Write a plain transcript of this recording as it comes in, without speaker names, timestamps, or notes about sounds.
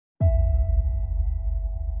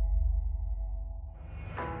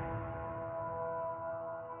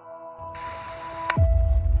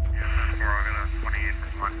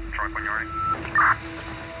truck when you're ready.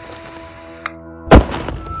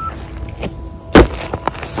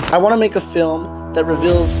 I want to make a film that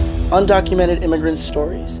reveals undocumented immigrant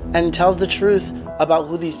stories and tells the truth about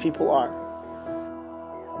who these people are.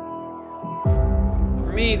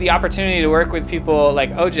 For me, the opportunity to work with people like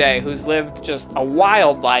OJ, who's lived just a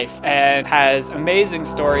wild life and has amazing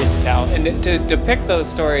stories to tell, and to depict those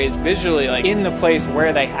stories visually, like in the place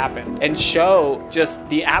where they happened, and show just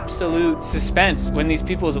the absolute suspense when these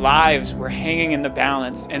people's lives were hanging in the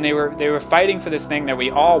balance, and they were fighting for this thing that we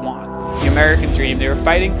all want, the American dream. They were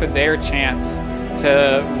fighting for their chance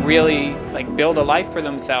to really build a life for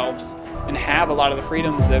themselves and have a lot of the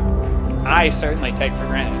freedoms that I certainly take for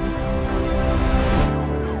granted.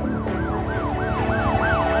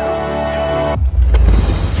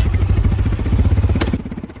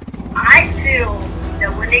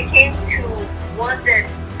 That when they came to ones that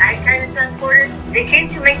I kind of transported, they came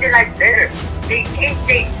to make their life better. They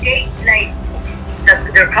escaped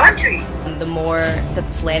their country. The more that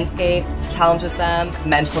this landscape challenges them,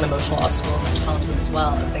 mental and emotional obstacles that challenge them as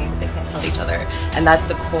well, and things that they can't tell each other. And that's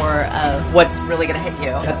the core of what's really going to hit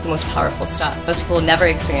you. That's the most powerful stuff. Most people never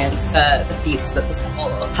experience the feats that this couple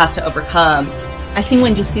has to overcome. I think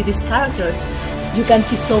when you see these characters, you can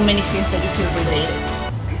see so many things that you feel related.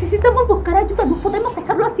 Necesitamos buscar ayuda, no podemos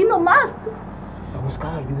dejarlo así nomás.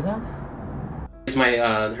 ¿Buscar ayuda?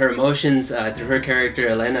 Her emotions through her character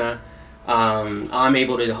Elena, I'm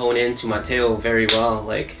able to hone into Mateo very well.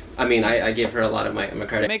 I give her a lot of my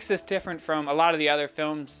credit. What makes this different from a lot of the other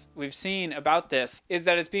films we've seen about this is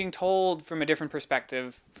that it's being told from a different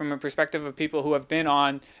perspective, from a perspective of people who have been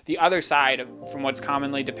on the other side from what's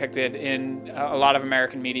commonly depicted in a lot of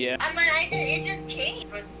American media. It just came.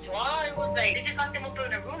 But it was like, they just locked them up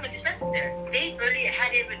in a room and just left them there. They barely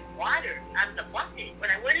had even water on the buses. When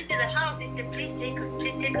I went into the house, they said, please take us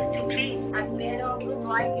too, please. I fed up with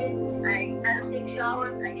blankets, I had to take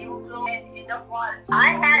showers, I gave them clothes and enough water. I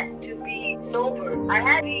had to be sober. I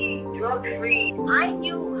had to be drug-free. I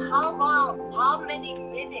knew how long, how many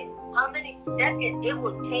minutes, how many seconds it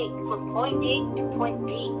would take from point A to point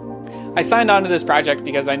B. I signed on to this project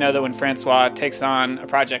because I know that when Francois takes on a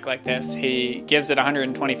project like this, he gives it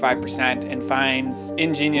 125% and finds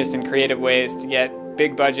ingenious and creative ways to get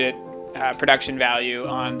big budget production value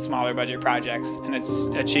on smaller budget projects and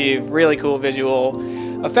achieve really cool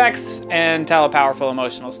visual effects and tell a powerful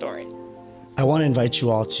emotional story. I want to invite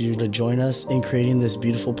you all to join us in creating this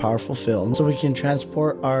beautiful, powerful film so we can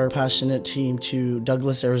transport our passionate team to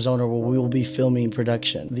Douglas, Arizona, where we will be filming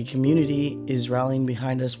production. The community is rallying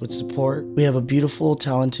behind us with support. We have a beautiful,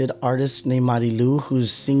 talented artist named Marilu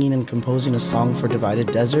who's singing and composing a song for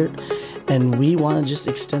Divided Desert. And we want to just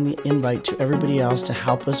extend the invite to everybody else to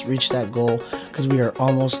help us reach that goal because we are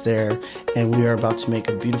almost there and we are about to make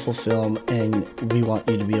a beautiful film and we want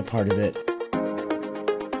you to be a part of it.